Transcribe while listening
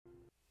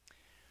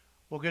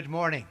Well, good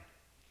morning.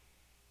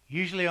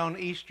 Usually on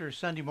Easter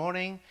Sunday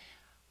morning,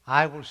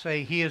 I will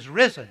say, He is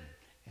risen.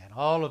 And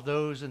all of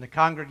those in the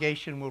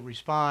congregation will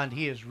respond,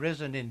 He is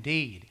risen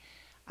indeed.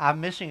 I'm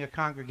missing a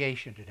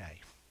congregation today.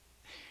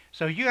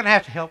 So you're going to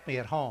have to help me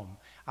at home.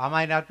 I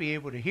might not be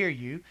able to hear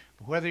you,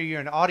 but whether you're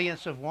an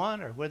audience of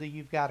one or whether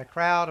you've got a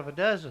crowd of a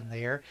dozen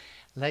there,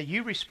 let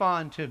you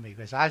respond to me.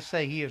 Because I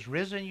say He is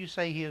risen, you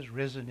say He is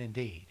risen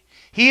indeed.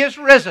 He is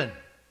risen.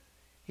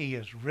 He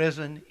is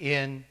risen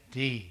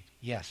indeed.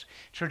 Yes.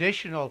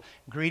 Traditional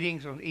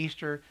greetings on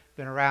Easter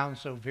been around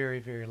so very,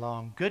 very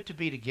long. Good to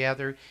be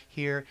together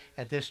here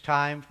at this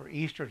time for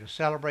Easter to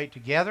celebrate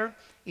together,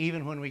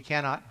 even when we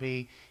cannot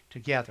be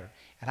together.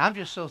 And I'm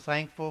just so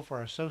thankful for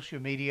our social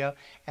media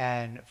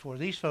and for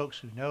these folks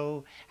who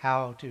know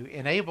how to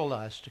enable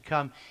us to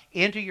come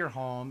into your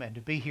home and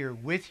to be here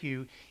with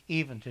you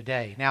even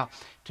today. Now,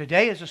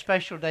 today is a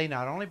special day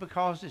not only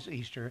because it's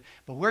Easter,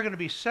 but we're going to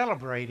be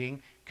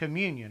celebrating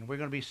communion. We're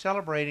going to be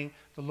celebrating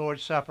the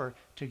Lord's Supper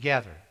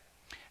together.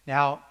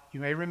 Now,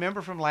 you may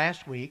remember from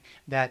last week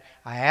that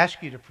I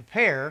asked you to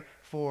prepare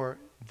for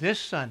this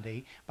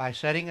Sunday by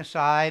setting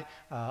aside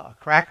a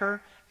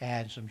cracker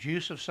and some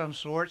juice of some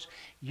sorts.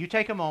 You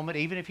take a moment,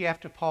 even if you have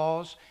to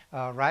pause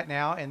right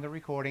now in the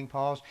recording,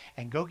 pause,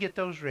 and go get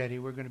those ready.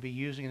 We're going to be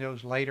using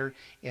those later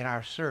in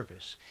our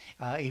service.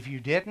 If you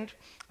didn't,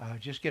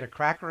 just get a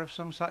cracker of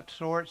some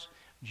sorts,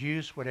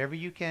 juice, whatever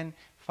you can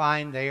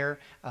find there,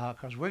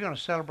 because we're going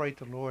to celebrate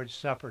the Lord's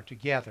Supper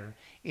together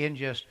in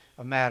just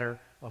a matter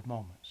of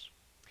moments.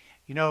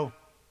 You know,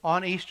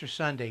 on Easter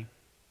Sunday,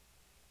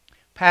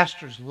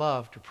 pastors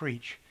love to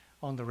preach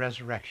on the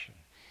resurrection.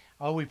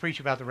 Oh, we preach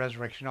about the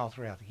resurrection all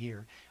throughout the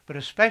year, but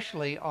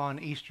especially on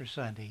Easter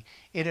Sunday,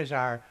 it is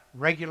our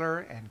regular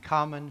and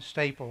common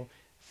staple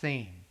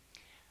theme.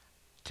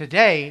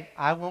 Today,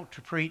 I want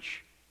to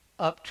preach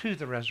up to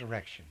the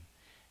resurrection.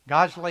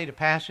 God's laid a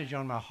passage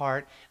on my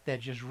heart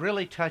that just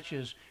really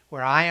touches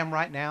where I am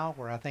right now,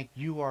 where I think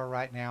you are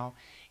right now,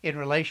 in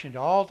relation to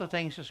all the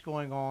things that's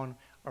going on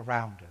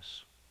around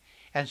us.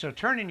 And so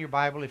turn in your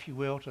Bible, if you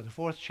will, to the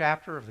 4th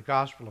chapter of the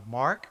Gospel of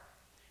Mark,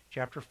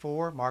 chapter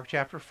 4, Mark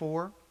chapter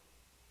 4.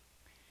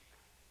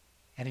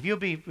 And if you'll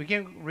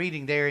begin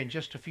reading there in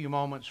just a few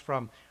moments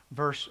from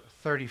verse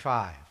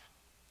 35.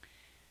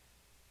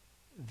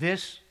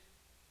 This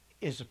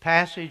is a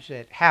passage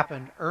that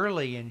happened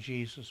early in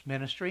Jesus'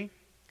 ministry,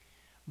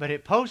 but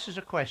it poses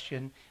a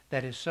question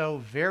that is so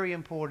very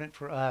important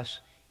for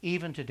us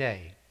even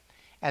today.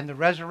 And the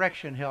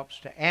resurrection helps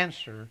to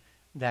answer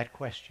that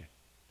question.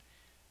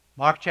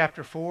 Mark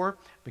chapter 4,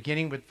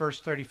 beginning with verse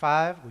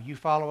 35. Will you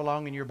follow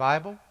along in your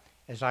Bible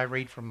as I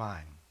read from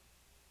mine?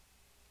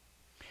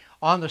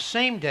 On the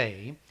same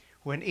day,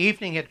 when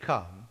evening had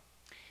come,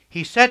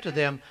 he said to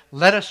them,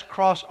 "Let us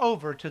cross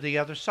over to the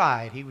other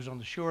side." He was on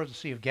the shore of the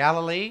Sea of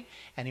Galilee,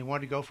 and he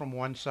wanted to go from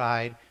one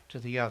side to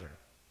the other.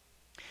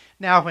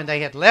 Now, when they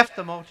had left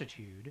the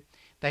multitude,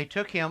 they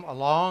took him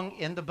along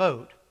in the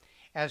boat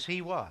as he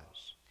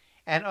was,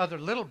 and other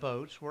little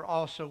boats were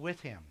also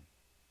with him.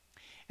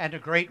 And a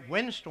great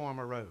windstorm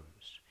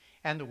arose,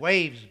 and the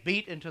waves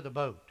beat into the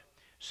boat,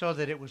 so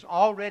that it was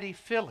already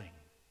filling.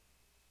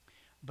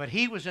 But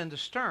he was in the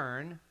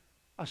stern,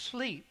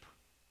 asleep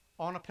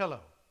on a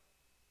pillow.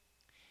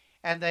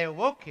 And they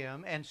awoke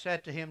him and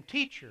said to him,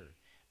 "Teacher,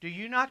 do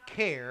you not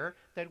care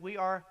that we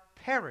are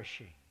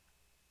perishing?"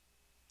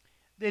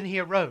 Then he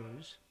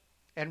arose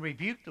and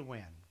rebuked the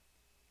wind,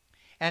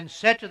 and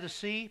said to the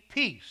sea,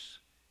 "Peace,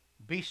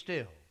 be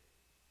still."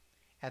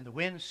 And the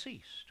wind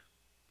ceased,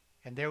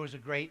 and there was a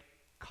great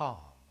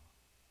calm.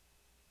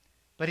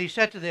 But he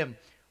said to them,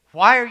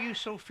 "Why are you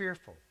so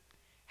fearful?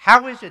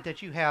 How is it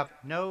that you have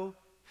no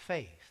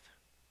faith?"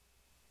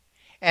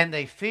 And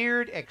they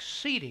feared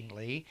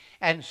exceedingly,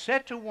 and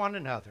said to one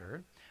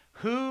another,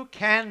 "Who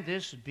can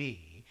this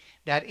be,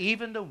 that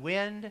even the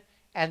wind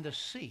and the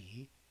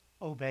sea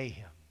obey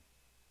him?"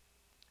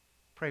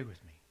 Pray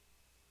with me.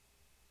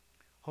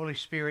 Holy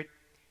Spirit,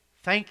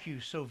 thank you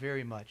so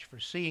very much for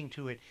seeing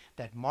to it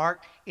that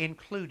Mark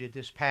included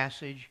this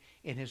passage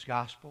in his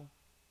gospel.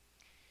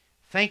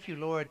 Thank you,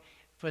 Lord,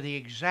 for the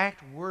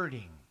exact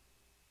wording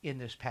in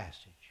this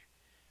passage,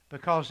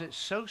 because it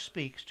so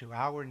speaks to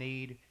our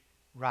need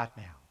right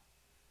now.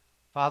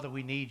 Father,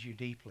 we need you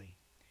deeply.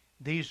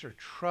 These are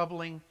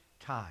troubling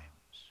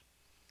times.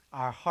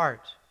 Our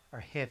hearts are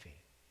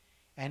heavy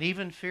and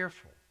even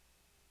fearful.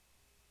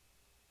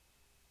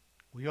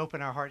 We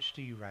open our hearts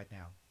to you right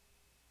now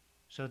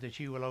so that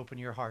you will open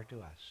your heart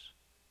to us.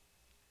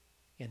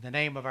 In the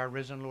name of our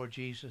risen Lord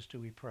Jesus do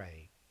we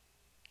pray.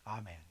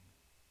 Amen.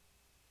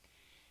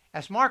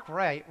 As Mark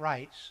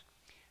writes,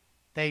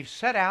 they've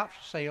set out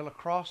to sail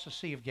across the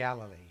Sea of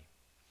Galilee.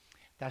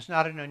 That's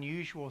not an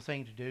unusual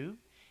thing to do,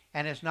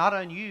 and it's not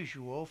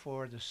unusual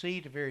for the sea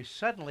to very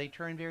suddenly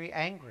turn very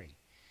angry.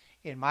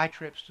 In my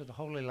trips to the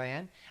Holy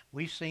Land,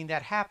 we've seen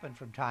that happen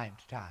from time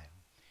to time.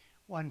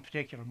 One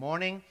particular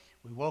morning,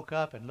 we woke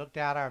up and looked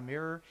out our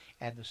mirror,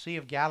 and the Sea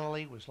of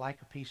Galilee was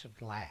like a piece of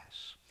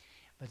glass.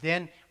 But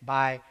then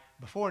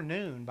before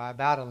noon, by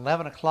about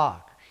 11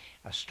 o'clock,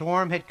 A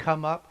storm had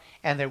come up,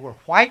 and there were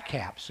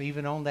whitecaps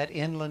even on that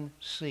inland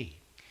sea.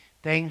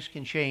 Things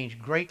can change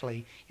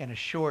greatly in a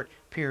short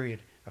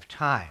period of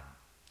time.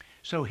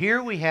 So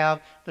here we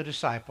have the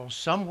disciples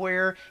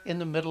somewhere in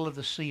the middle of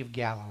the Sea of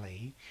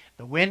Galilee.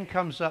 The wind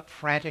comes up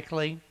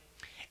frantically,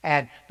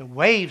 and the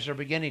waves are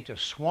beginning to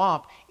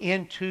swamp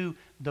into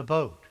the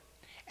boat.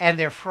 And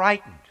they're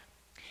frightened.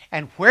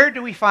 And where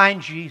do we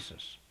find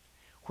Jesus?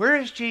 Where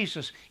is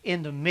Jesus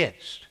in the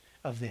midst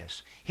of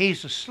this?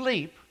 He's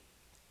asleep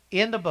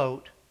in the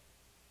boat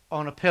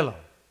on a pillow.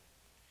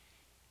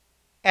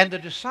 And the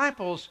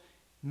disciples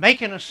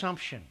make an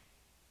assumption.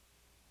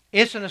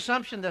 It's an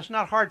assumption that's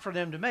not hard for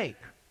them to make.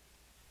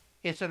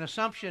 It's an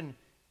assumption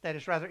that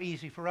is rather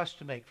easy for us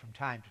to make from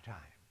time to time.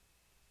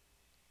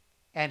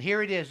 And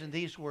here it is in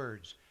these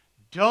words.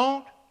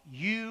 Don't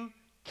you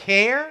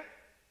care?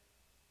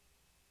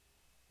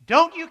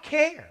 Don't you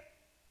care?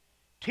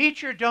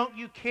 Teacher, don't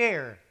you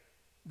care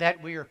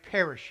that we are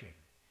perishing,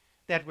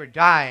 that we're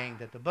dying,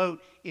 that the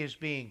boat is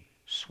being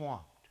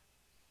swamped?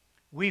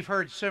 We've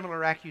heard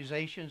similar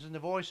accusations in the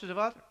voices of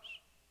others.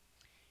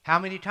 How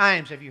many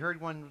times have you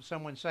heard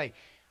someone say,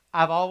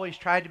 I've always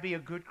tried to be a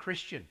good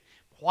Christian.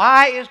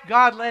 Why is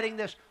God letting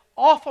this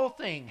awful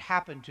thing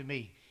happen to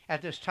me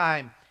at this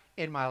time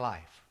in my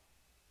life?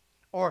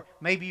 Or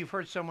maybe you've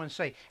heard someone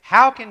say,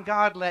 how can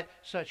God let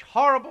such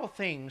horrible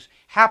things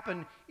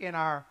happen in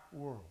our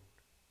world?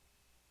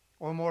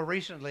 Or more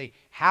recently,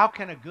 how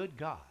can a good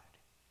God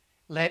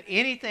let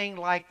anything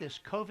like this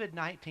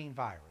COVID-19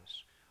 virus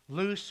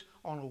loose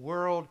on a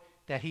world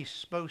that He's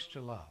supposed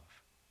to love?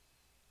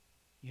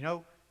 You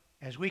know,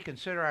 as we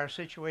consider our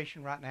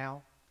situation right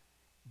now,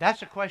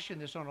 that's a question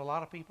that's on a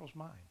lot of people's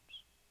minds.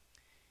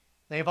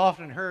 They've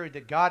often heard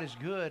that God is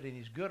good and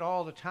He's good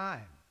all the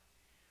time.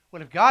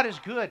 Well, if God is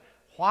good,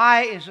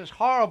 why is this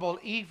horrible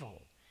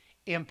evil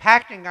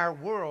impacting our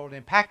world,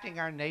 impacting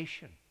our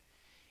nation?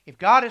 If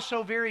God is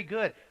so very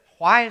good,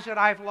 why is it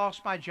I've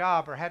lost my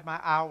job or had my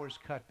hours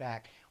cut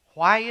back?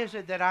 Why is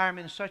it that I'm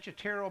in such a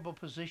terrible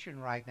position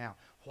right now?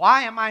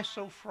 Why am I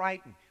so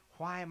frightened?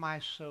 Why am I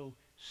so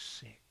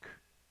sick?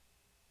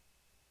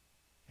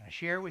 Can I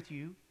share with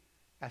you?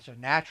 That's a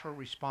natural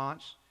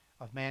response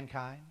of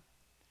mankind.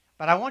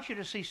 But I want you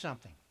to see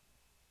something.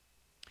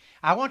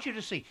 I want you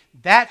to see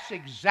that's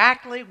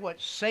exactly what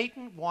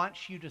Satan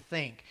wants you to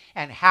think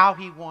and how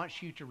he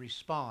wants you to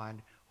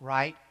respond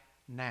right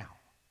now.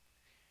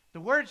 The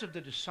words of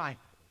the disciples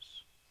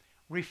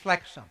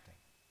reflect something.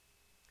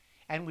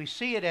 And we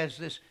see it as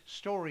this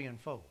story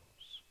unfolds.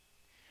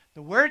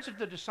 The words of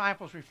the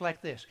disciples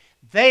reflect this.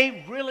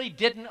 They really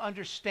didn't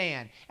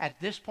understand at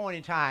this point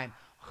in time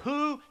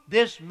who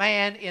this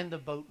man in the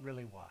boat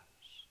really was.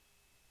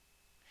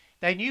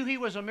 They knew he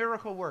was a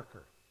miracle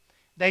worker.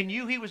 They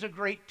knew he was a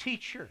great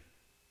teacher.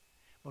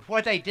 But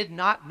what they did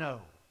not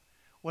know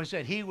was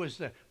that he was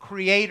the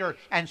creator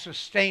and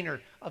sustainer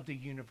of the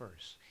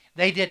universe.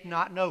 They did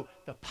not know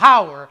the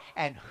power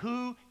and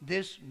who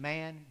this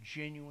man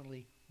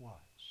genuinely was.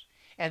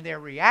 And their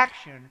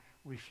reaction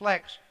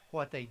reflects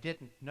what they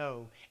didn't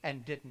know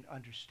and didn't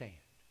understand.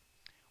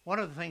 One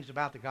of the things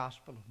about the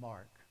Gospel of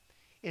Mark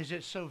is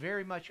it's so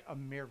very much a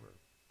mirror.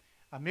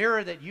 A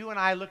mirror that you and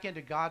I look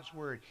into God's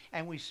Word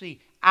and we see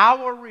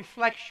our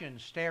reflection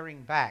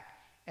staring back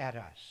at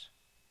us.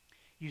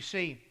 You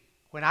see,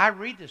 when I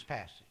read this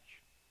passage,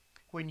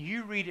 when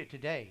you read it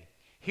today,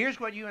 here's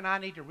what you and I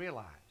need to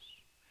realize.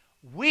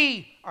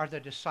 We are the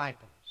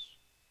disciples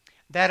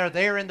that are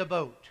there in the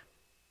boat.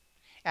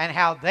 And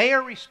how they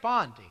are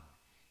responding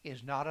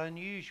is not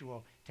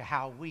unusual to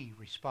how we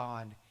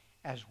respond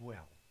as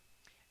well.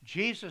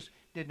 Jesus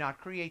did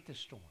not create the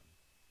storm.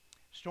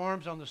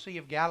 Storms on the Sea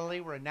of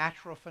Galilee were a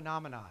natural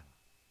phenomenon.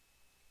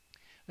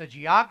 The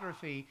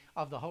geography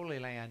of the Holy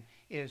Land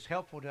is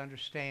helpful to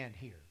understand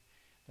here.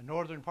 The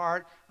northern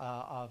part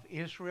of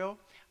Israel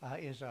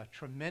is a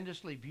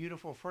tremendously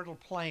beautiful, fertile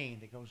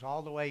plain that goes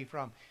all the way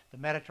from the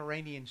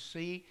Mediterranean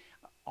Sea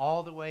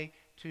all the way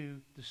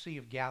to the Sea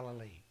of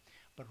Galilee.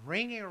 But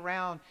ringing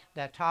around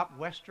that top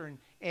western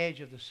edge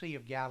of the Sea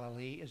of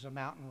Galilee is a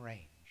mountain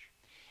range.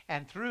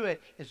 And through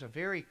it is a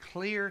very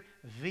clear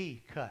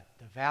V cut,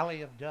 the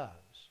Valley of Doves.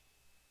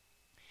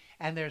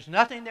 And there's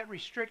nothing that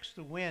restricts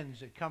the winds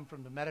that come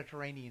from the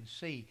Mediterranean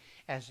Sea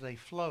as they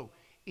flow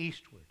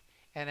eastward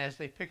and as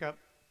they pick up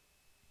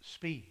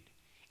speed.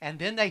 And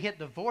then they hit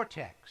the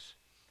vortex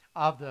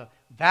of the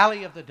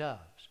Valley of the Doves,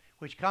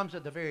 which comes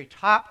at the very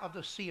top of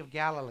the Sea of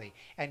Galilee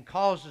and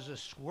causes a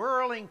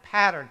swirling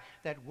pattern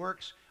that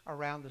works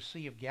around the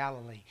Sea of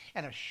Galilee.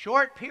 In a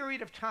short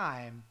period of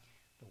time,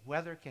 the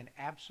weather can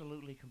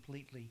absolutely,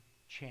 completely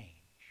change.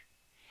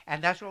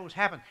 And that's what was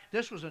happening.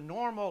 This was a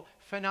normal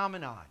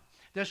phenomenon.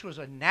 This was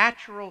a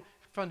natural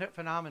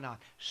phenomenon.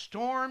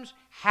 Storms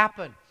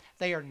happen.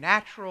 They are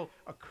natural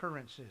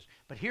occurrences.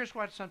 But here's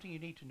something you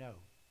need to know.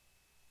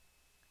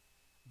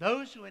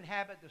 Those who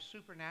inhabit the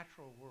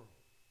supernatural world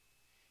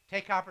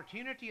take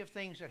opportunity of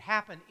things that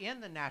happen in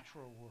the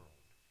natural world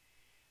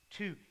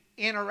to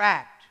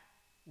interact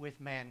with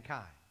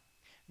mankind.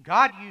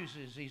 God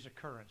uses these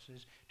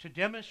occurrences to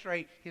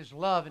demonstrate His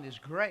love and His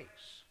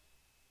grace.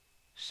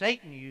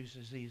 Satan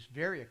uses these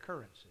very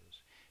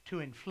occurrences to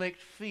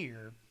inflict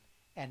fear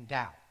and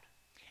doubt.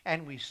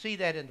 And we see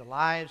that in the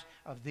lives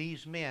of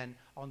these men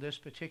on this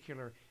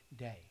particular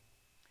day.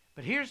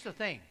 But here's the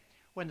thing.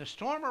 When the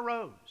storm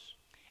arose,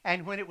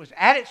 and when it was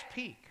at its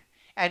peak,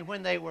 and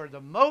when they were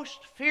the most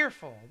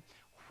fearful,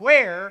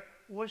 where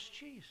was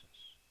Jesus?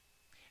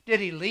 Did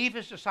He leave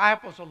His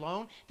disciples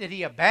alone? Did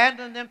He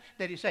abandon them?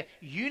 Did He say,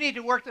 you need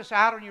to work this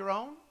out on your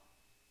own?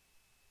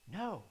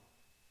 No.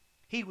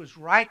 He was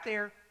right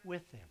there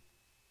with them.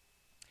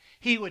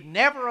 He would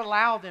never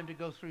allow them to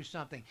go through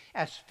something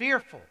as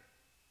fearful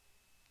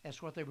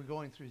as what they were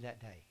going through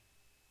that day.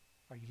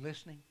 Are you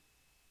listening?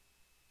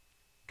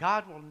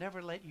 God will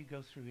never let you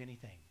go through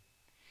anything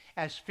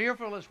as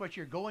fearful as what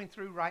you're going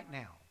through right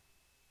now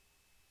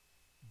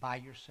by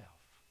yourself.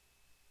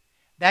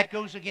 That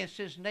goes against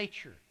His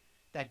nature.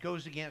 That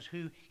goes against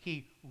who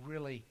He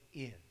really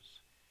is.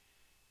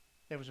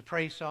 There was a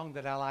praise song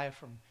that I liked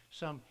from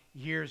some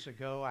years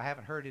ago. I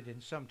haven't heard it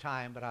in some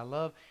time, but I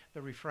love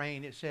the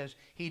refrain. It says,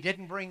 He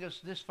didn't bring us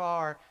this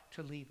far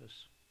to leave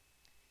us.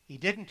 He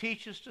didn't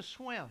teach us to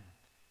swim,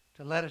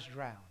 to let us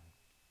drown.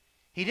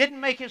 He didn't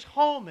make His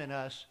home in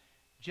us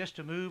just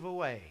to move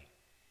away.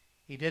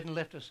 He didn't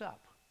lift us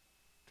up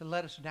to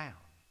let us down.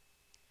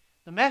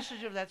 The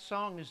message of that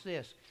song is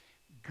this: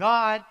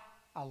 God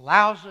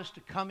allows us to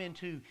come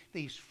into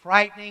these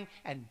frightening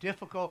and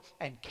difficult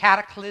and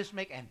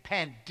cataclysmic and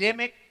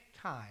pandemic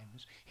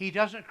times. He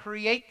doesn't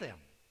create them.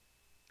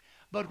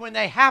 But when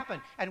they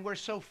happen and we're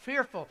so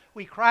fearful,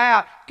 we cry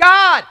out,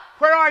 God,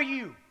 where are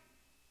you?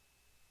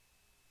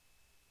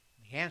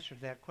 The answer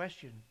to that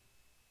question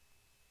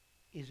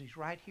is He's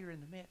right here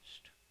in the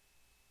midst.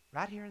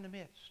 Right here in the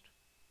midst.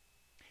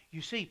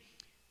 You see,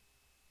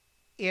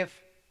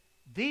 if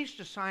these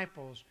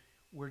disciples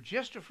were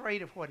just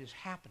afraid of what is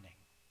happening,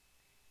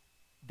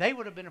 they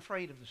would have been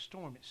afraid of the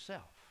storm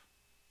itself.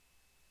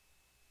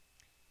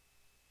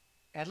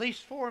 At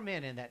least 4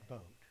 men in that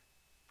boat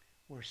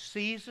were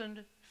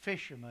seasoned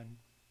fishermen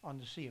on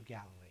the Sea of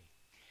Galilee.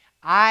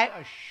 I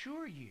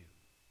assure you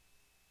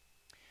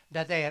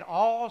that they had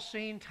all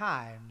seen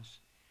times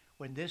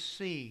when this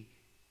sea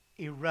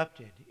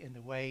erupted in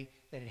the way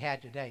that it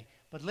had today.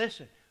 But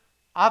listen,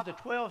 of the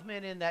 12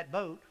 men in that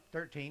boat,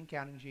 13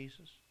 counting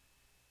Jesus,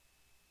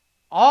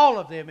 all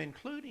of them,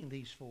 including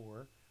these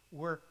 4,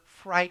 were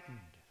frightened.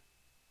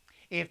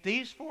 If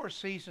these 4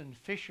 seasoned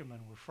fishermen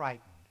were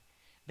frightened,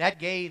 that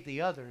gave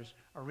the others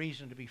a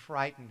reason to be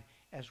frightened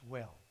as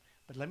well.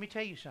 But let me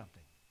tell you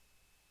something.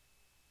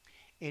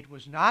 It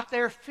was not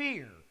their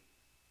fear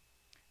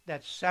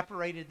that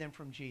separated them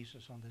from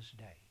Jesus on this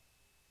day.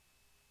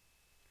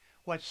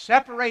 What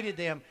separated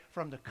them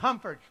from the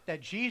comfort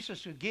that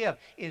Jesus would give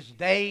is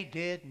they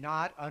did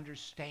not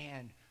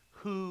understand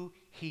who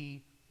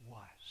He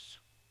was.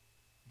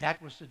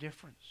 That was the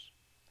difference.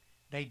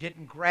 They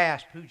didn't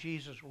grasp who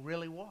Jesus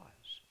really was.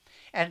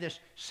 And this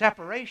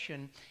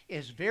separation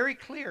is very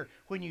clear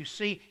when you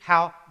see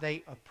how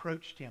they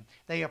approached Him.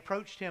 They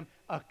approached Him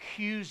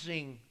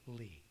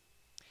accusingly.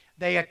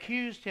 They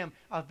accused Him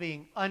of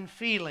being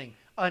unfeeling,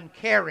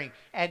 uncaring,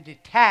 and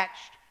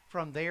detached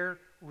from their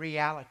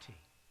reality.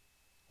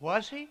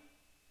 Was He?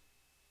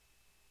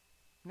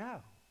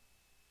 No,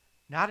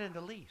 not in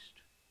the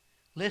least.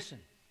 Listen,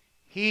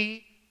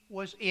 He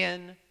was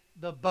in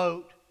the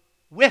boat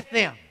with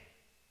them.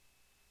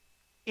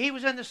 He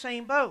was in the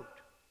same boat.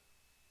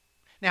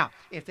 Now,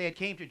 if they had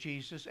came to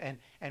Jesus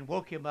and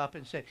woke Him up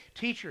and said,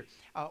 Teacher,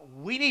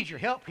 we need your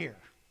help here.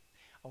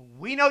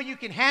 We know you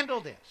can handle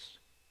this.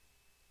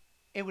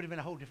 It would have been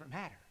a whole different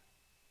matter.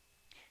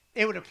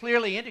 It would have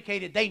clearly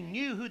indicated they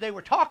knew who they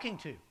were talking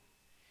to.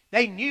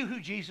 They knew who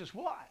Jesus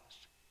was.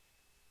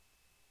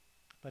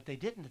 But they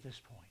didn't at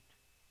this point.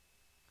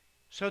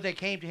 So they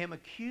came to Him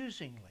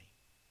accusingly.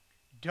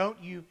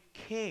 Don't you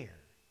care?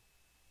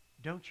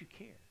 Don't you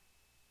care?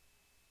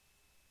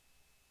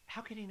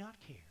 How could He not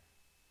care?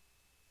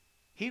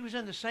 He was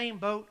in the same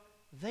boat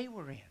they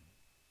were in.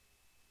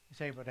 You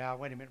say, but now,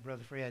 wait a minute,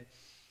 Brother Fred.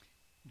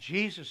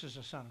 Jesus is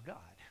the Son of God.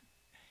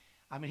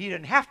 I mean, He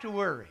didn't have to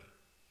worry.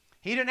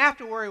 He didn't have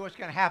to worry what's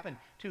going to happen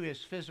to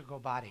His physical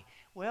body.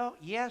 Well,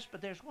 yes,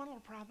 but there's one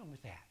little problem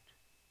with that.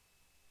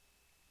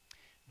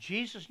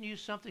 Jesus knew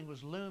something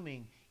was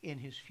looming in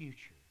His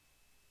future,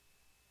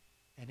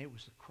 and it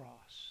was the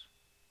cross.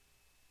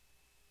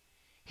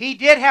 He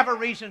did have a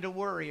reason to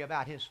worry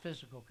about His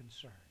physical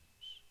concerns.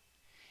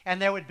 And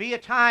there would be a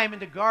time in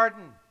the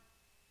garden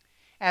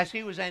as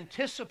He was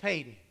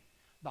anticipating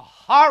the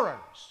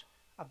horrors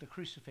of the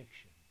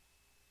crucifixion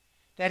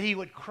that He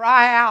would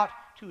cry out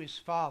to His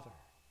Father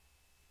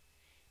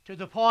to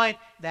the point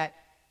that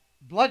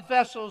blood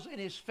vessels in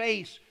His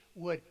face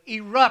would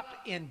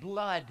erupt in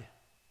blood.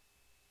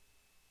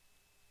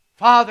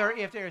 Father,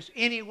 if there's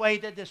any way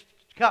that this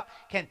cup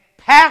can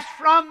pass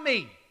from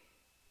me.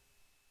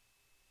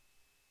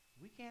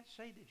 We can't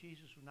say that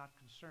Jesus was not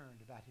concerned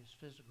about His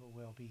physical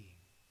well-being,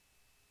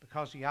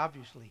 because He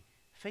obviously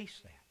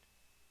faced that.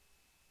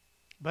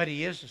 but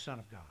he is the Son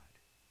of God.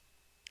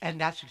 And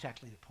that's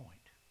exactly the point.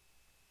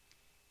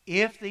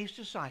 If these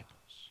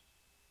disciples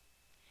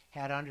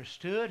had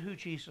understood who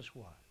Jesus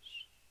was,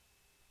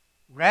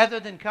 rather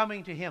than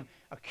coming to him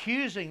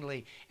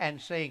accusingly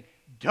and saying,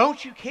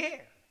 "Don't you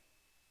care?"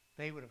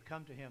 they would have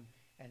come to him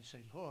and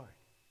said, "Lord,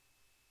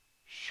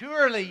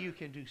 surely you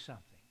can do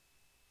something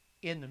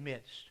in the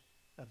midst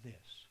of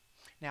this."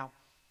 Now,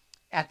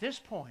 at this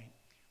point,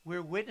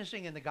 we're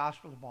witnessing in the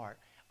Gospel of Mark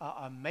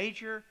a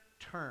major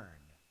turn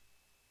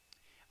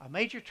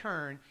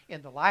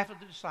in the life of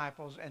the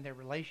disciples and their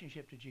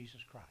relationship to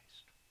Jesus Christ.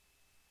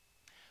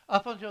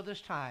 Up until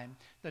this time,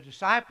 the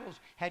disciples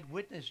had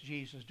witnessed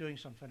Jesus doing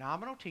some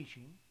phenomenal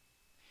teaching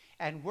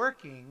and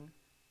working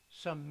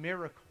some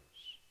miracles.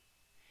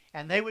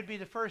 And they would be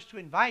the first to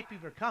invite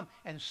people to come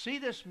and see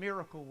this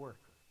miracle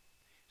worker,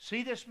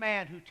 see this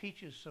man who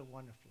teaches so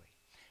wonderfully.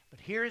 But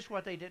here's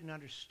what they didn't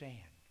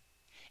understand,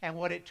 and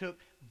what it took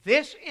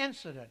this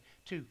incident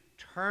to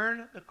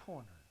turn the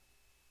corner.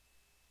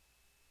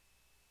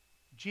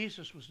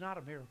 Jesus was not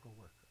a miracle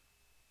worker.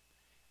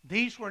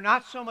 These were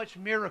not so much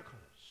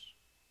miracles,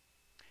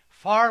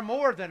 far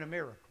more than a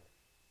miracle.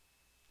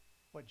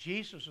 What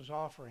Jesus was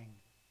offering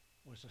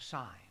was a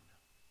sign.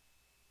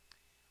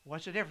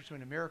 What's the difference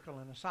between a miracle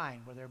and a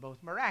sign? Well, they're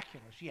both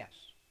miraculous, yes.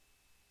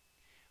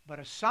 But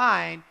a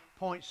sign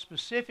points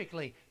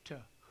specifically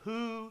to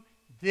who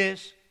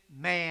this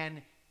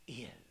man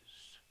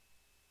is.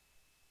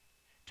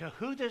 To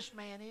who this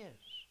man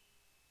is.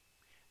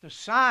 The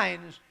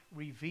signs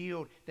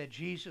revealed that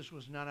Jesus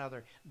was none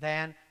other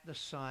than the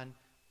Son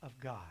of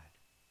God.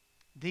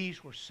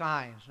 These were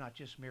signs, not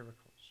just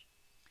miracles.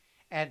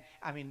 And,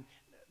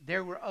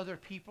 there were other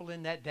people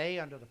in that day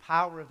under the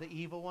power of the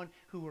evil one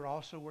who were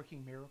also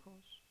working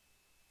miracles.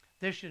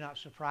 This should not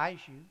surprise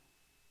you.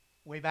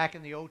 Way back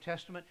in the Old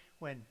Testament,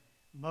 when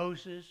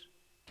Moses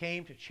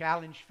came to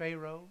challenge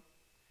Pharaoh,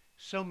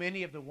 so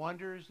many of the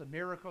wonders, the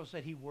miracles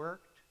that he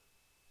worked,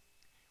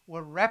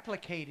 were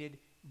replicated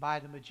by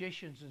the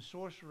magicians and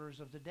sorcerers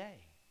of the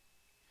day.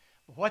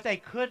 But what they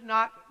could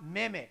not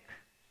mimic,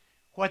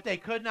 what they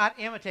could not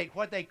imitate,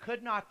 what they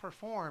could not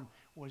perform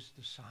was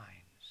the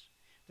signs.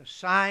 The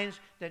signs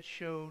that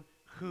showed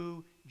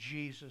who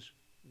Jesus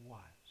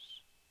was.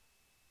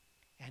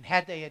 And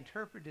had they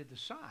interpreted the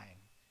sign,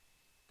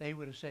 they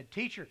would have said,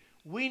 "Teacher,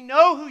 we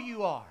know who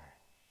you are,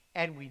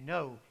 and we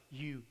know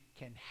you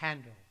can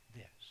handle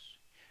this."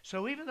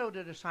 So even though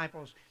the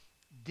disciples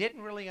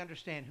didn't really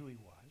understand who he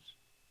was,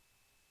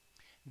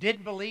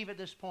 didn't believe at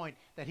this point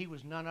that he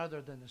was none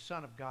other than the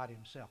Son of God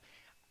himself,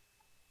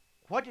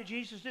 what did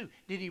Jesus do?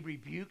 Did he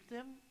rebuke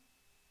them?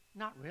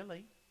 Not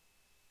really.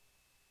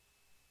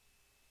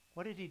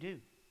 What did he do?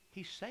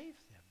 He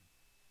saved them.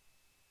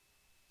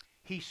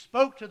 He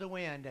spoke to the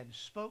wind and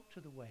spoke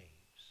to the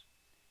waves.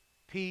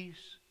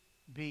 "Peace,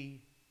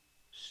 be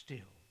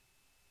still."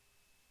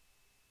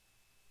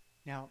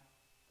 Now,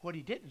 what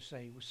he didn't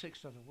say was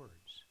 6 other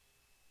words.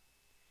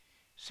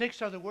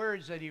 6 other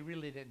words that he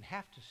really didn't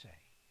have to say.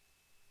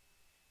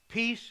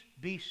 "Peace,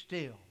 be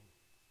still,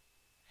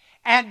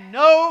 and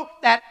know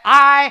that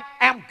I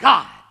am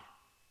God."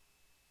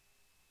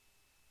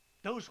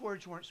 Those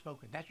words weren't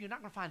spoken. You're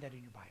not going to find that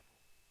in your Bible.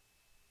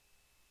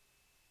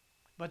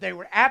 But they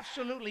were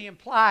absolutely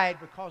implied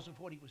because of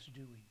what he was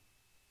doing.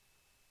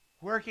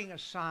 Working a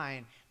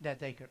sign that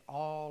they could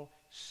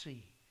all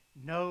see.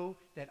 Know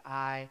that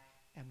I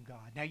am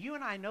God. Now you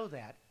and I know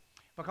that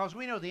because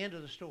we know the end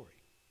of the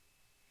story.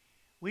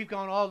 We've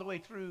gone all the way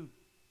through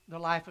the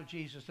life of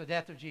Jesus, the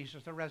death of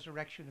Jesus, the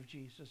resurrection of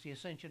Jesus, the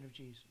ascension of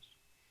Jesus.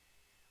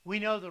 We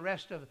know the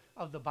rest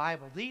of the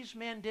Bible. These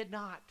men did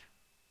not.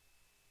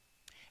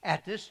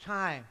 At this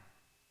time,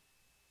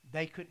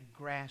 they couldn't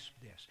grasp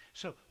this.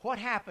 So what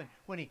happened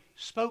when he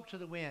spoke to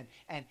the wind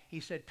and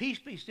he said, "Peace,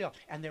 be still,"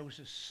 and there was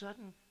a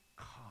sudden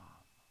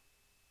calm?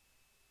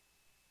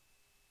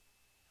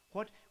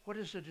 What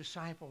does the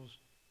disciples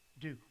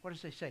do? What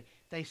does they say?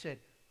 They said,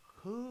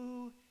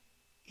 "Who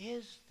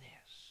is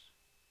this?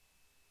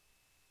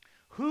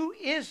 Who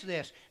is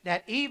this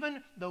that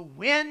even the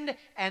wind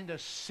and the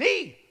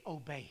sea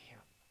obey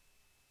him?"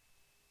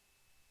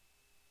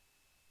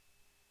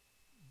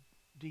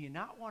 Do you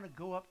not want to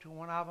go up to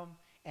one of them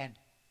and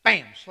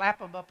bam, slap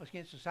them up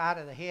against the side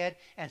of the head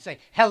and say,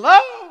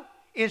 "Hello?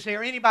 Is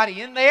there anybody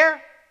in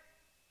there?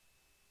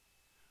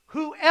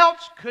 Who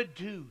else could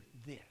do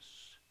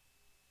this?"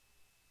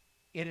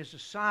 It is a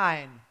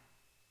sign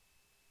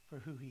for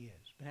who he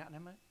is. But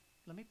now,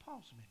 let me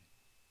pause a minute.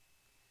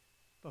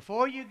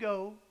 Before you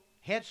go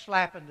head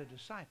slapping the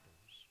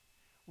disciples,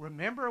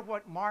 remember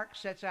what Mark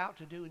sets out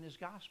to do in his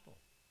gospel.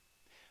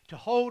 To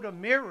hold a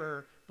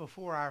mirror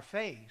before our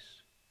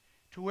face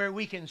to where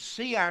we can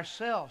see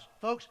ourselves.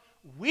 Folks,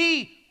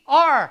 we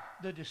are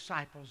the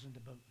disciples in the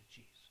boat with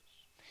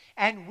Jesus.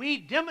 And we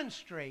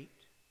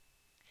demonstrate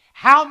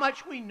how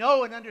much we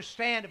know and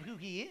understand of who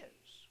he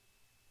is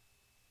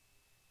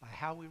by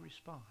how we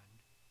respond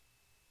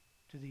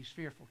to these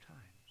fearful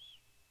times.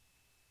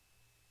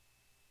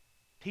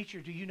 "Teacher,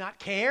 do you not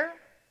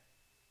care?"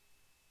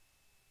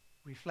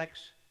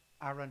 reflects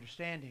our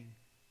understanding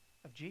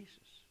of Jesus?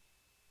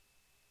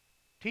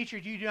 Teacher,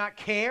 do you not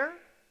care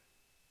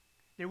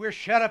that we're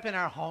shut up in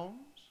our homes?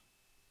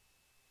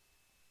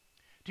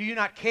 Do you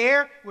not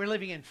care we're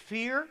living in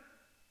fear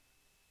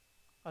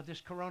of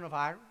this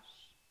coronavirus?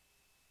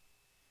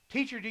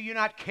 Teacher, do you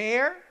not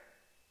care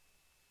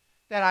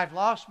that I've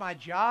lost my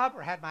job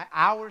or had my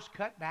hours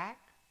cut back?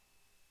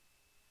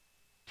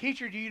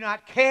 Teacher, do you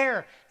not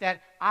care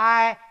that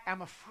I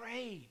am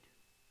afraid?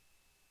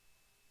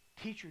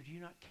 Teacher, do you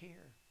not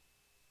care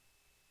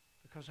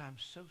because I'm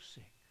so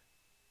sick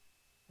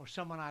or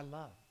someone I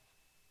love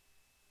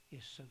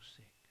is so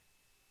sick?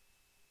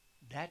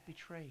 That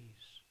betrays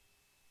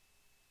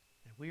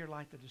that we are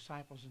like the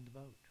disciples in the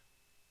boat.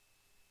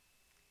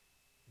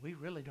 We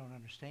really don't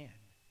understand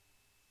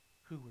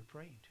who we're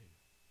praying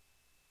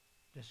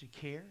to. Does he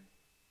care?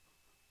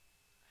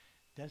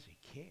 Does he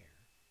care?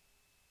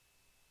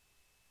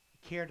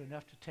 He cared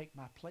enough to take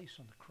my place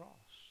on the cross,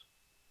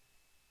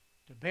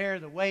 to bear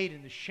the weight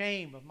and the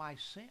shame of my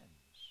sins.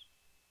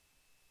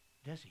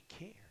 Does he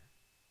care?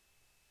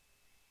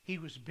 He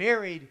was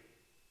buried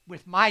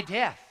with my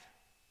death,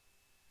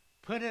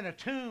 put in a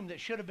tomb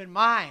that should have been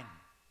mine,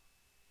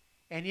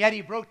 and yet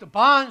he broke the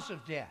bonds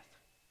of death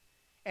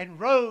and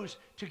rose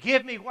to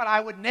give me what I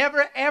would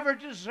never ever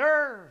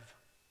deserve.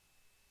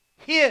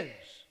 His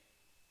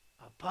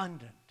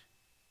abundant,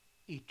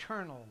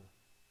 eternal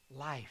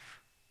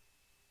life.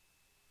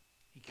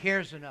 He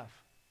cares enough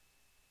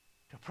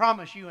to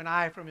promise you and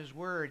I from his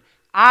word,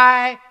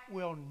 I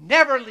will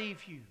never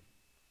leave you.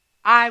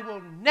 I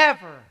will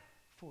never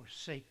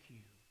forsake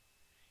you.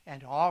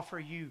 And to offer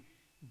you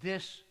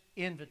this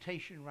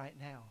invitation right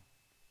now.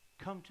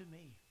 Come to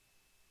me.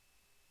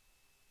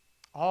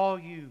 All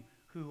you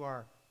who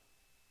are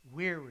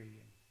weary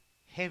and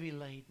heavy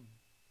laden,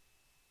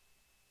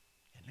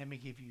 and let me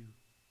give you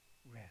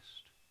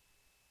rest.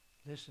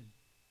 Listen,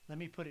 let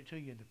me put it to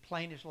you in the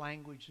plainest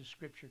language the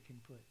Scripture can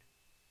put.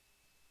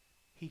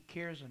 He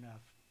cares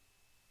enough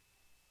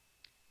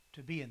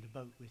to be in the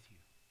boat with you.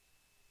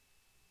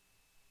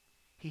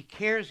 He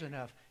cares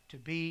enough to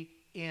be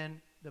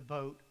in the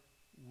boat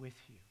with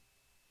you.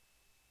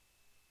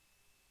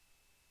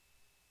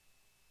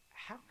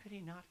 How could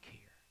he not care?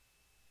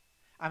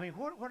 I mean,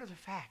 what are the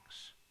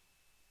facts?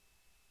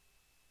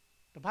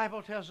 The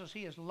Bible tells us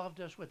he has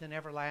loved us with an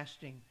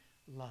everlasting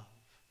love.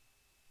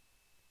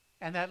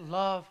 And that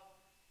love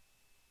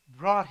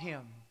brought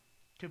him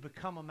to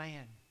become a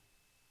man,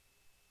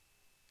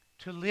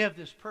 to live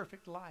this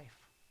perfect life,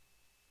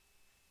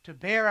 to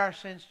bear our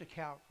sins to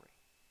Calvary,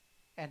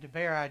 and to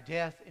bear our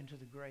death into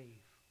the grave.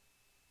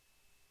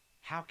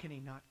 How can he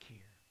not care?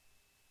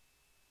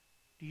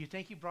 Do you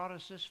think he brought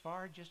us this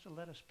far just to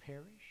let us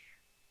perish?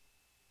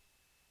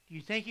 Do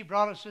you think he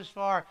brought us this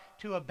far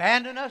to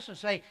abandon us and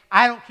say,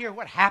 I don't care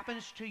what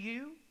happens to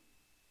you?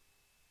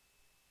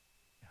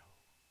 No.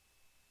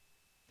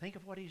 Think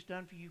of what he's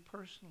done for you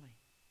personally.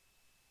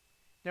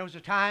 There was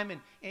a time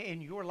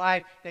in your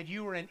life that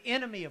you were an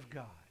enemy of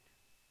God.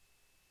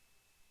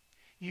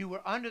 You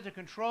were under the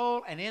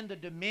control and in the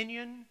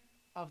dominion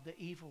of the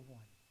evil one.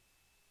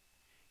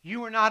 You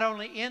were not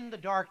only in the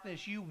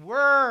darkness, you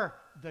were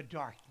the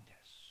darkness.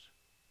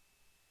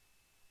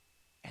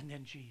 And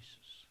then Jesus.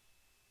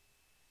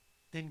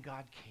 Then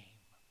God came.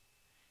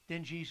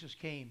 Then Jesus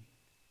came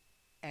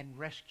and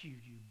rescued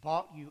you,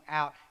 bought you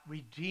out,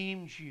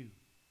 redeemed you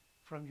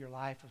from your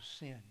life of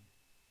sin,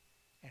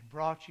 and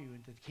brought you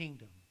into the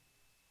kingdom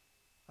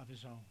of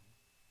his own.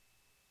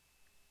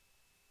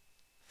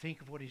 Think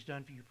of what he's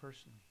done for you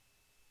personally.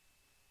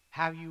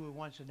 How you were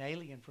once an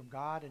alien from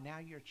God and now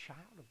you're a child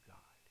of God.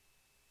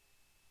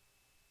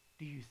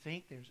 Do you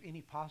think there's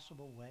any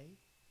possible way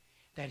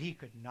that he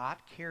could not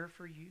care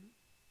for you?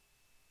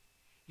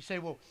 You say,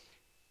 well,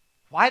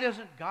 why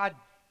doesn't God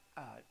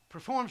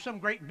perform some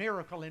great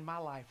miracle in my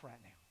life right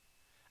now?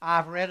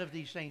 I've read of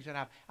these things and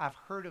I've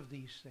heard of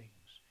these things.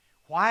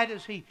 Why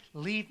does he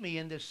leave me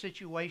in this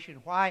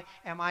situation? Why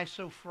am I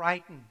so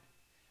frightened?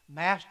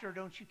 Master,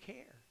 don't you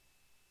care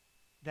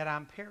that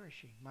I'm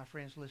perishing? My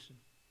friends, listen.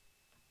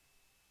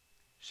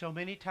 So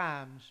many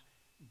times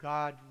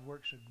God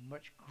works a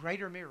much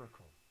greater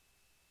miracle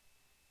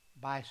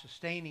by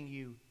sustaining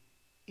you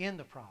in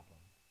the problem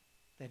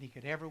than he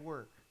could ever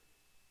work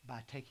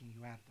by taking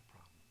you out of the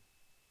problem.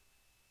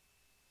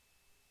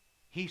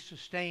 He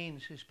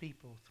sustains his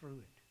people through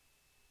it.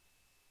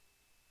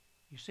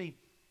 You see,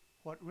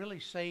 what really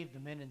saved the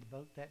men in the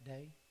boat that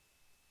day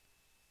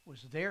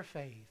was their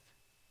faith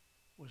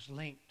was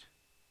linked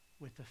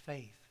with the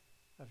faith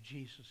of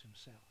Jesus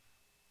himself.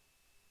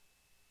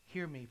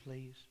 Hear me,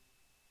 please.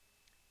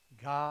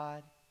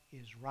 God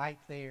is right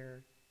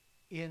there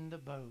in the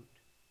boat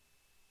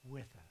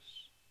with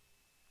us.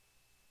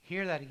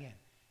 Hear that again.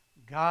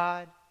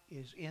 God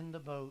is in the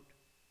boat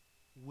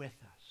with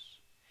us.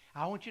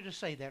 I want you to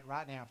say that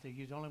right now. If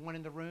you're the only one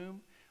in the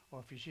room,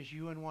 or if it's just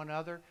you and one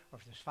other, or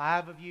if there's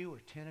 5 of you or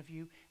 10 of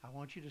you, I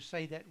want you to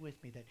say that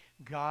with me, that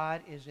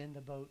God is in the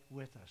boat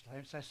with us.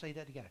 Let's say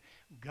that together.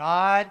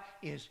 God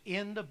is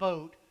in the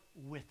boat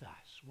with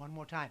us. One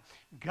more time.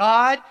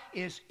 God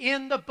is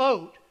in the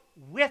boat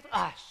with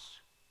us.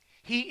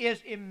 He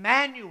is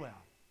Emmanuel,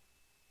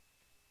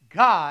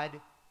 God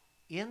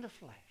in the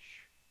flesh.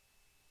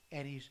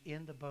 And He's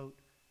in the boat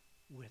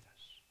with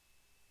us.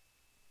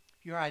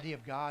 Your idea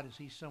of God is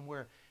He's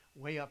somewhere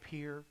way up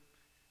here,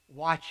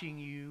 watching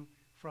you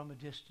from a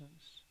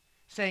distance,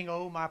 saying,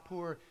 oh, my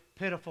poor,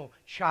 pitiful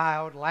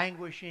child,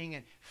 languishing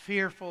and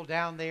fearful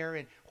down there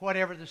in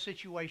whatever the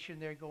situation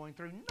they're going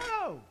through.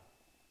 No,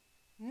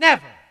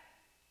 never.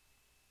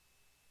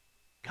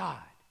 God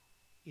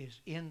is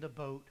in the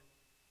boat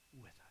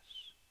with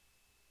us.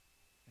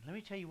 And let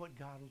me tell you what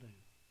God will do.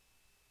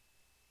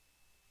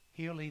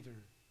 He'll either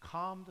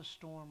calm the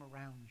storm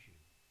around you,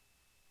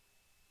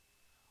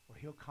 or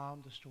He'll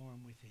calm the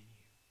storm within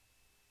you.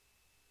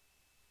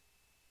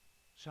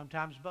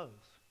 Sometimes both.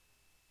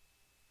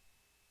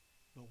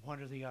 But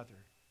one or the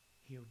other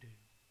He'll do.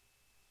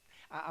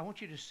 I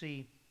want you to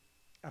see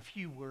a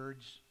few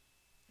words,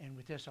 and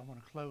with this I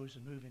want to close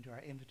and move into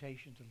our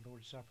invitation to the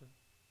Lord's Supper.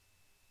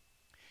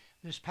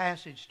 This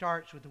passage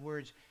starts with the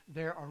words,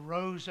 there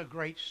arose a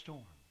great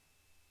storm.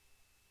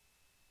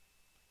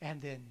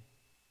 And then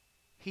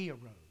He arose,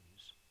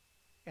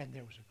 and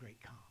there was a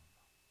great calm.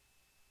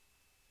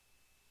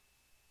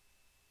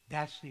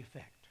 That's the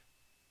effect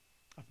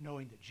of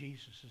knowing that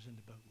Jesus is in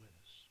the boat with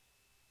us.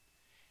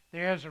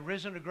 There has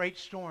arisen a great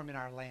storm in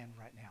our land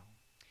right now.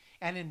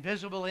 An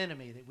invisible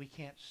enemy that we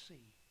can't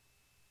see.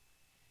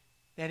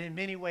 That in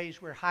many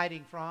ways we're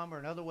hiding from, or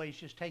in other ways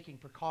just taking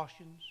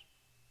precautions.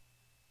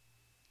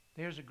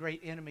 There's a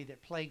great enemy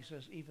that plagues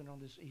us even on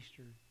this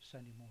Easter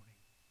Sunday morning.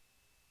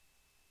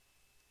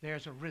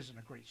 There's arisen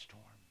a great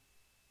storm.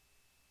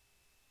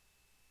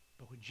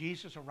 But when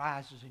Jesus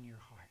arises in your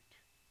heart,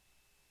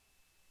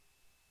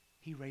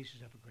 He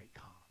raises up a great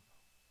calm.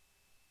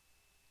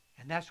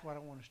 And that's what I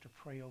want us to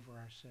pray over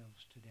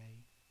ourselves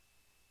today.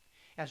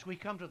 As we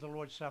come to the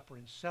Lord's Supper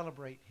and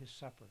celebrate His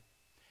supper,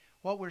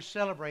 what we're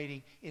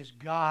celebrating is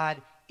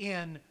God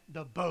in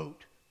the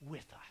boat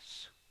with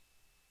us.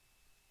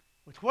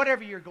 With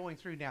whatever you're going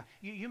through now,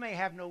 you may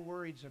have no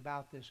worries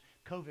about this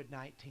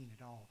COVID-19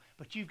 at all,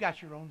 but you've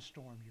got your own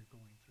storm you're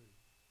going through.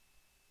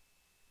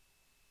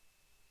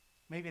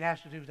 Maybe it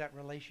has to do with that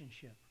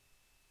relationship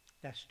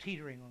that's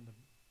teetering on the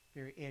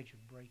very edge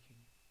of breaking.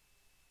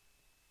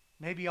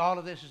 Maybe all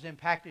of this has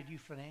impacted you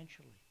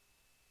financially,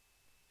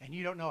 and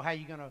you don't know how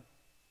you're going to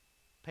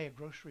pay a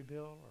grocery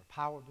bill or a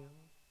power bill.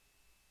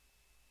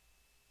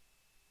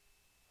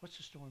 What's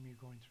the storm you're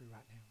going through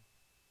right now?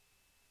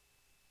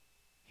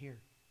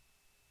 Here.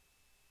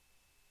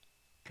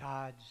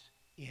 God's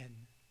in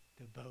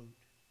the boat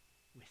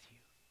with you.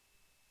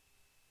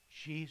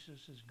 Jesus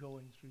is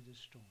going through this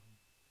storm.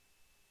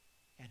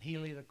 And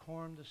He'll either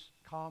calm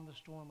the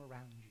storm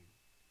around you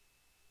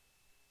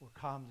or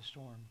calm the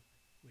storm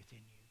within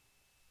you.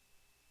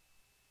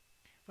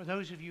 For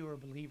those of you who are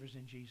believers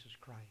in Jesus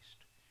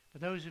Christ, for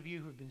those of you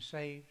who have been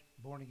saved,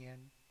 born again,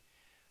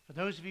 for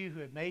those of you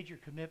who have made your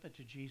commitment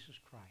to Jesus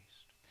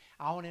Christ,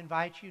 I want to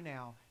invite you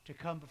now to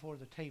come before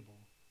the table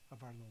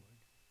of our Lord.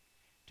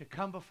 To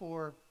come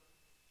before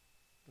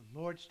the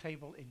Lord's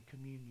table in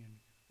communion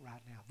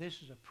right now.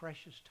 This is a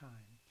precious time.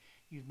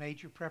 You've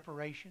made your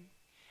preparation.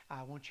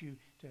 I want you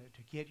to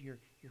get your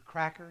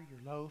cracker, your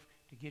loaf,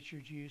 to get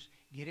your juice.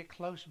 Get it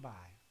close by,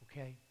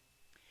 okay?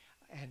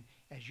 And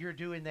as you're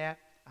doing that,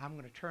 I'm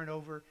going to turn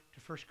over to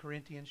 1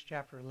 Corinthians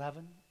chapter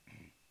 11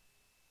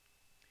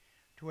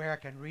 to where I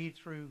can read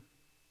through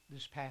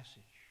this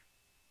passage.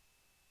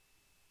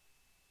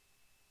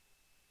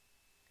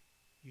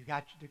 You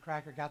got the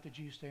cracker, got the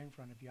juice there in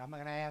front of you. I'm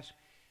going to ask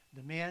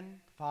the men,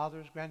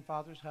 fathers,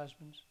 grandfathers,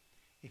 husbands,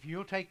 if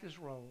you'll take this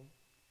roll.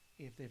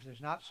 If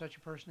there's not such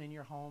a person in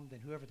your home, then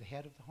whoever the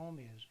head of the home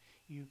is,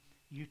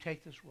 you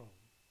take this roll.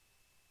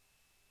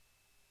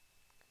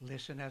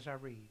 Listen as I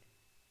read.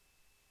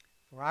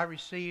 For I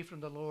received from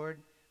the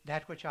Lord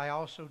that which I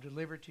also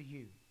delivered to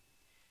you,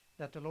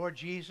 that the Lord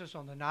Jesus,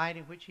 on the night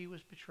in which He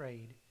was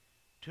betrayed,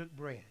 took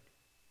bread.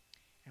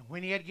 And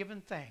when He had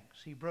given thanks,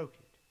 He broke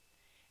it.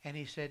 And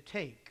He said,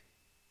 take,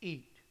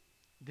 eat.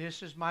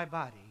 This is my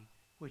body,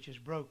 which is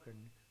broken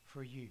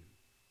for you.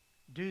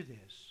 Do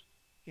this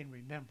in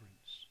remembrance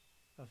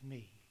of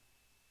me.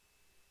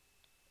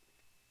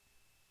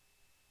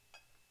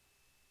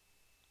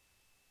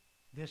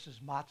 This is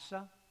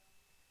matzah.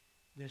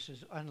 This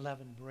is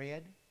unleavened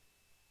bread.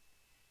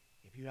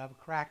 If you have a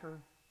cracker,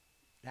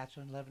 that's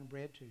unleavened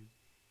bread too.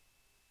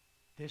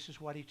 This is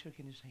what He took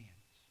in His hands.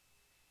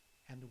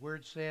 And the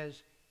Word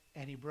says,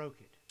 and He broke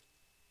it.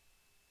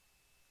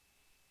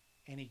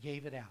 And He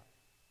gave it out.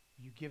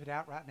 You give it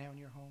out right now in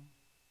your home.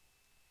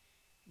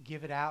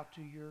 Give it out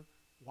to your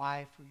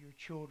wife or your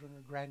children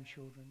or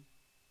grandchildren.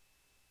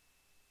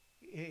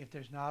 If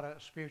there's not a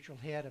spiritual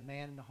head, a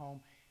man in the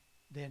home,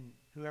 then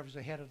whoever's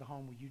the head of the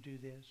home, will you do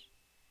this?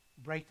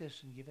 Break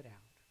this and give it out.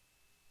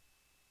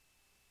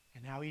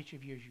 And now each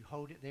of you, as you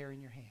hold it there in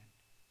your hand,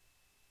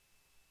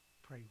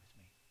 pray with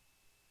me.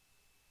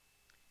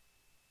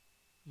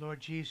 Lord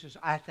Jesus,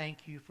 I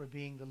thank You for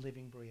being the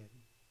living bread.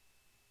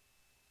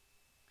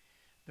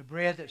 The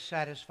bread that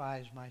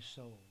satisfies my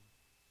soul.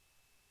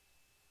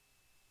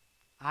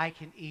 I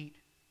can eat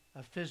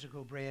of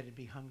physical bread and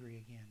be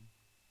hungry again.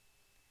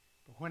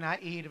 But when I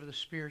eat of the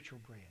spiritual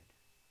bread,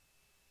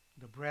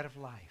 the bread of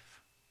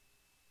life,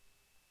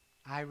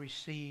 I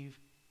receive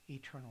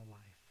eternal life.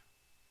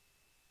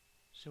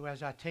 So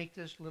as I take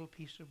this little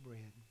piece of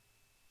bread,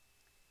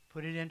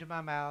 put it into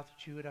my mouth,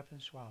 chew it up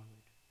and swallow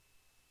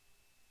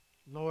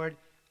it, Lord,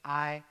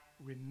 I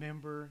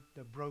remember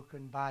the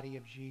broken body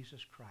of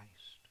Jesus Christ.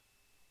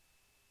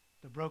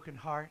 The broken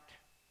heart,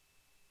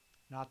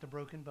 not the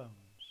broken bones,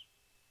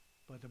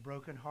 but the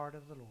broken heart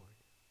of the Lord,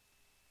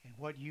 and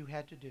what you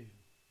had to do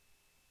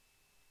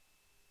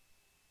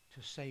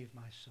to save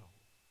my soul.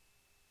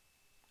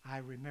 I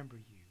remember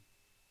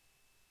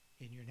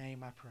you. In your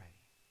name I pray.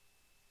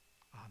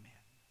 Amen.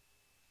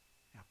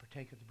 Now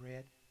partake of the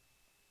bread.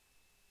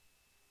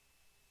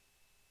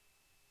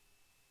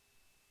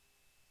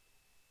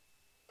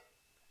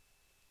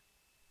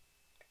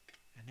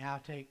 And now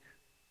take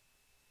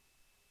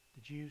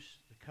the juice,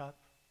 the cup.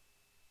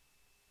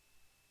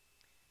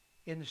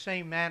 In the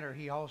same manner,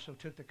 he also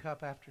took the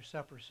cup after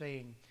supper,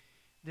 saying,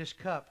 This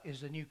cup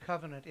is the new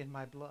covenant in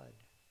my blood.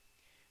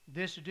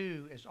 This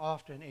do as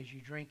often as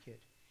you drink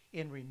it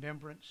in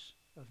remembrance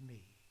of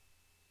me.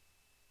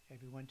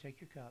 Everyone take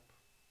your cup.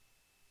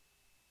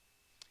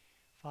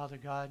 Father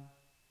God,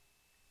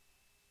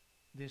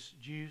 this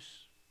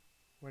juice,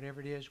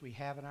 whatever it is we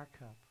have in our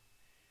cup,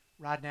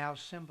 right now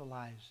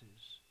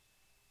symbolizes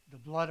the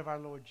blood of our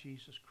Lord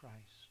Jesus Christ.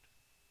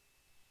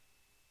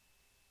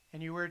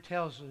 And your word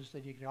tells us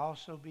that it can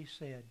also be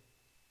said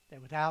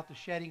that without the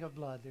shedding of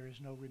blood there is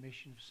no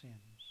remission of sins.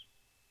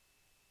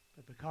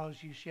 But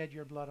because you shed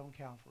your blood on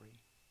Calvary,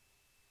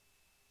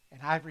 and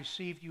I've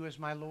received you as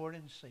my Lord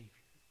and Savior,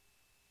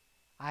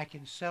 I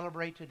can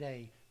celebrate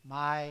today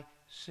my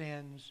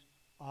sins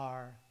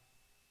are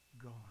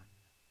gone.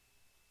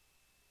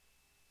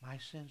 My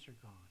sins are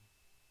gone.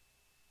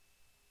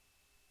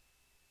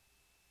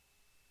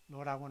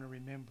 Lord, I want to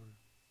remember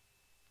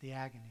the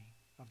agony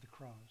of the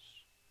cross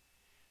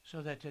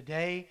so that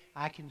today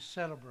I can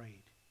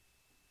celebrate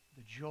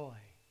the joy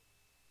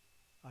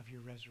of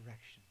your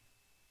resurrection.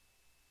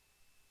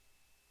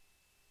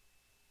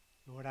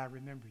 Lord, I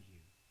remember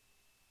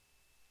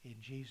you. In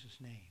Jesus'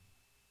 name,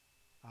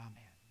 amen.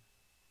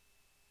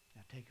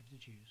 Now take of the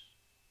juice.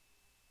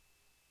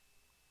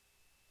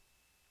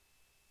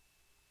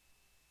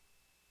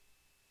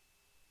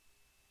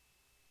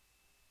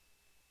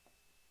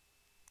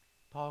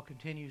 Paul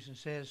continues and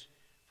says,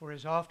 For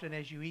as often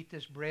as you eat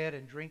this bread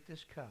and drink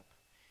this cup,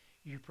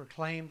 you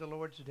proclaim the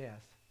Lord's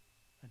death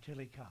until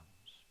he comes.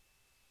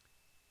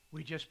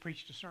 We just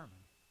preached a sermon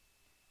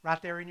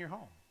right there in your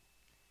home.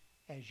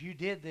 As you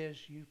did this,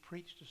 you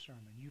preached a sermon.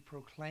 You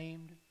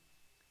proclaimed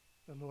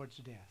the Lord's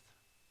death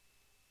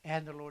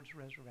and the Lord's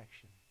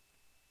resurrection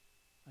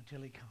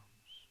until he comes.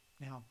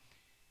 Now,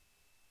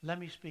 let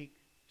me speak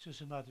to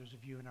some others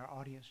of you in our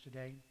audience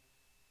today.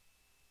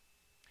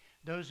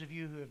 Those of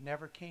you who have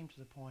never came to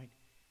the point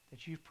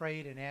that you've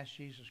prayed and asked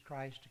Jesus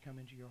Christ to come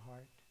into your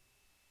heart,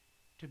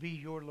 to be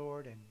your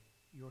Lord and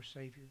your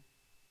Savior.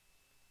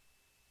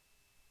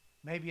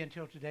 Maybe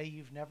until today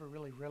you've never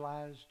really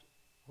realized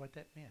what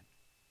that meant.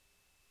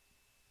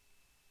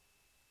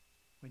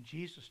 When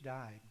Jesus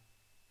died,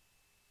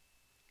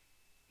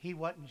 he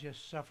wasn't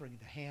just suffering at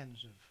the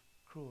hands of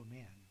cruel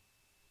men.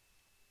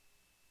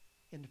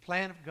 In the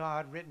plan of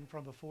God written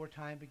from before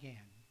time began,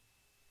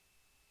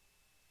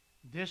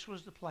 this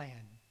was the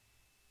plan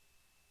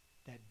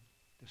that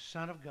the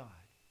Son of God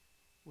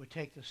would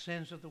take the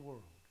sins of the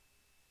world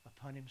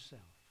upon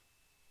himself.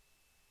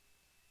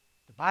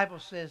 The Bible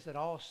says that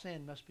all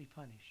sin must be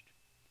punished,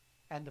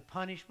 and the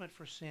punishment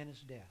for sin is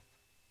death.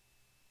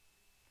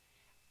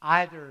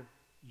 Either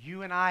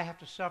you and I have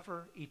to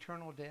suffer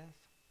eternal death,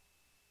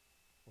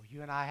 or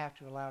you and I have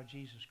to allow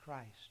Jesus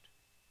Christ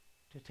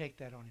to take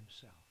that on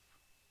himself.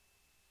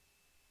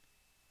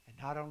 And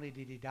not only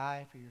did he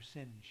die for your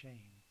sin and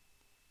shame,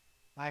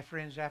 my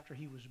friends, after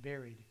he was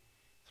buried,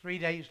 3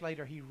 days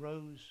later he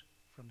rose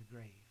from the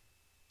grave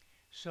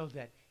so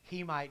that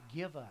he might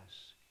give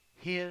us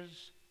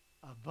his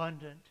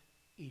abundant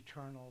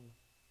eternal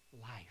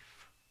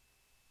life.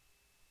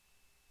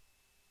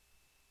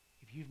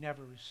 If you've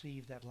never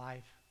received that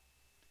life,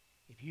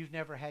 if you've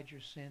never had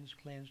your sins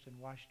cleansed and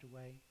washed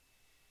away,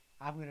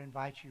 I'm going to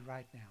invite you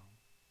right now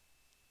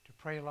to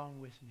pray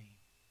along with me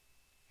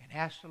and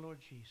ask the Lord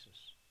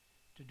Jesus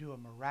to do a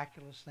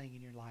miraculous thing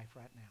in your life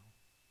right now.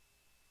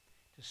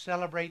 To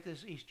celebrate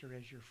this Easter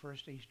as your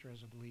first Easter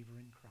as a believer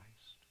in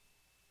Christ.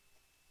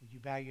 Would you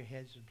bow your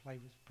heads and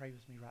pray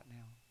with me right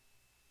now?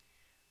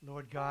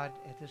 Lord God,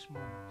 at this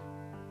moment,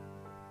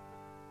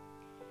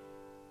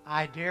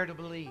 I dare to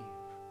believe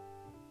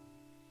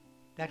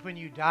that when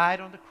you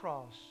died on the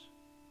cross,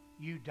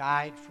 you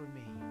died for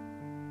me.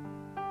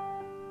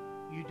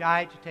 You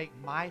died to take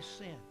my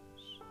sins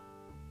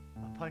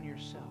upon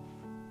yourself.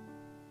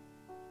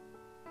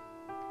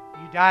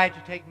 You died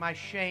to take my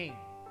shame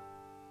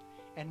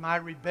and my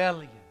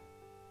rebellion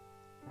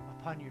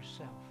upon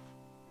yourself.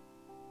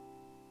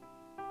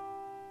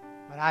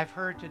 But I've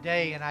heard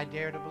today, and I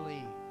dare to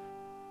believe,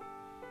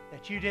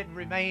 that you didn't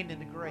remain in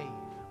the grave.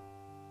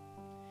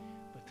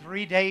 But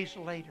 3 days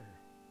later,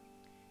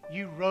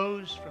 you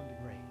rose from the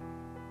grave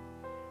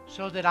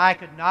so that I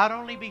could not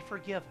only be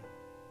forgiven,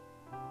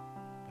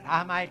 but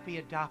I might be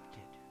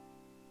adopted.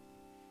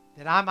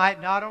 That I might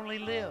not only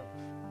live,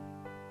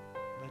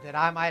 but that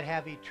I might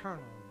have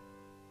eternal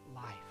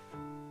life.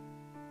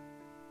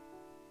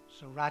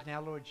 So right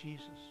now, Lord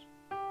Jesus,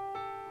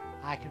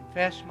 I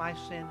confess my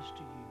sins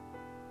to you.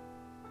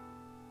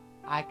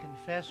 I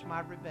confess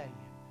my rebellion.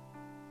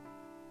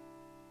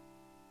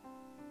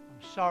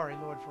 I'm sorry,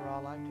 Lord, for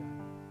all I've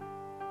done.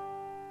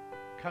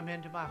 Come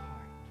into my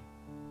heart.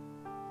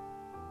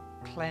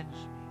 Cleanse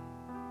me.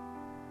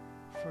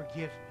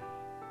 Forgive me.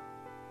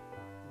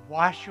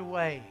 Wash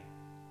away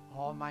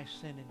all my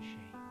sin and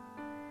shame.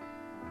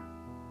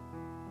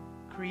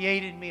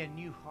 Create in me a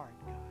new heart,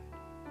 God.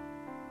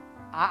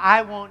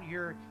 I want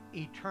your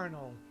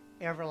eternal,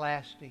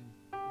 everlasting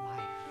life.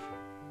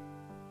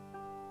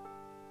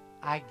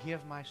 I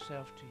give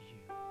myself to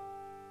you.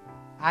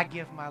 I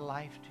give my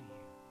life to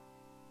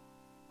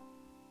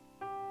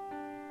you.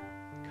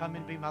 Come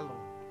and be my Lord.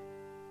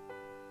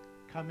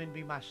 Come and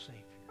be my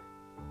Savior.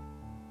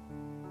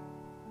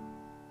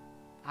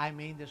 I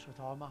mean this with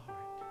all my heart.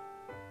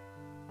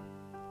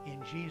 In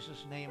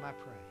Jesus' name I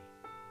pray.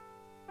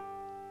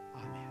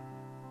 Amen.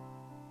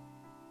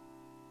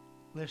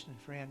 Listen,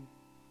 friend.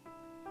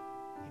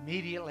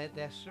 Immediately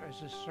as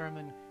this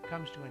sermon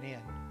comes to an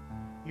end,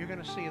 you're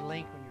going to see a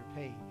link on your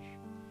page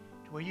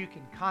to where you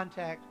can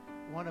contact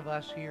one of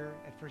us here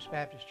at First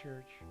Baptist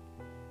Church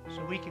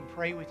so we can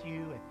pray with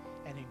you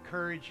and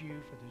encourage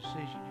you for the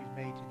decision you've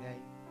made today.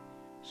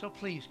 So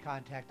please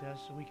contact us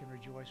so we can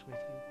rejoice with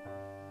you.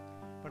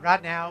 But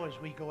right now, as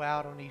we go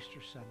out on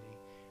Easter Sunday,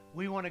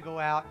 we want to go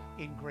out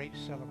in great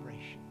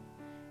celebration.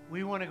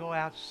 We want to go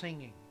out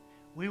singing.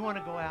 We want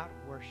to go out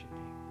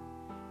worshiping.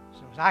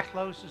 So as I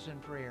close this in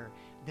prayer,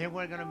 then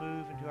we're going to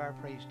move into our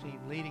praise team,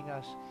 leading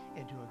us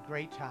into a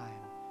great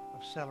time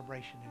of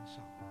celebration and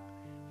song.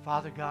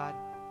 Father God,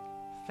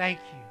 thank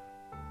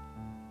you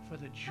for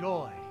the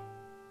joy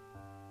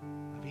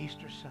of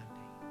Easter Sunday.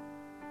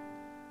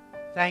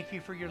 Thank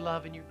you for your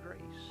love and your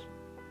grace,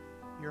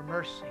 your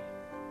mercy.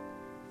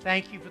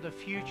 Thank you for the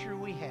future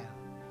we have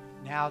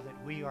now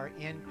that we are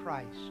in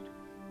Christ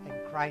and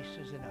Christ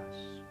is in us.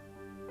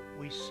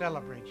 We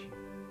celebrate you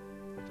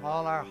with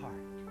all our heart.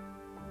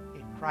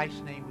 In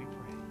Christ's name we pray.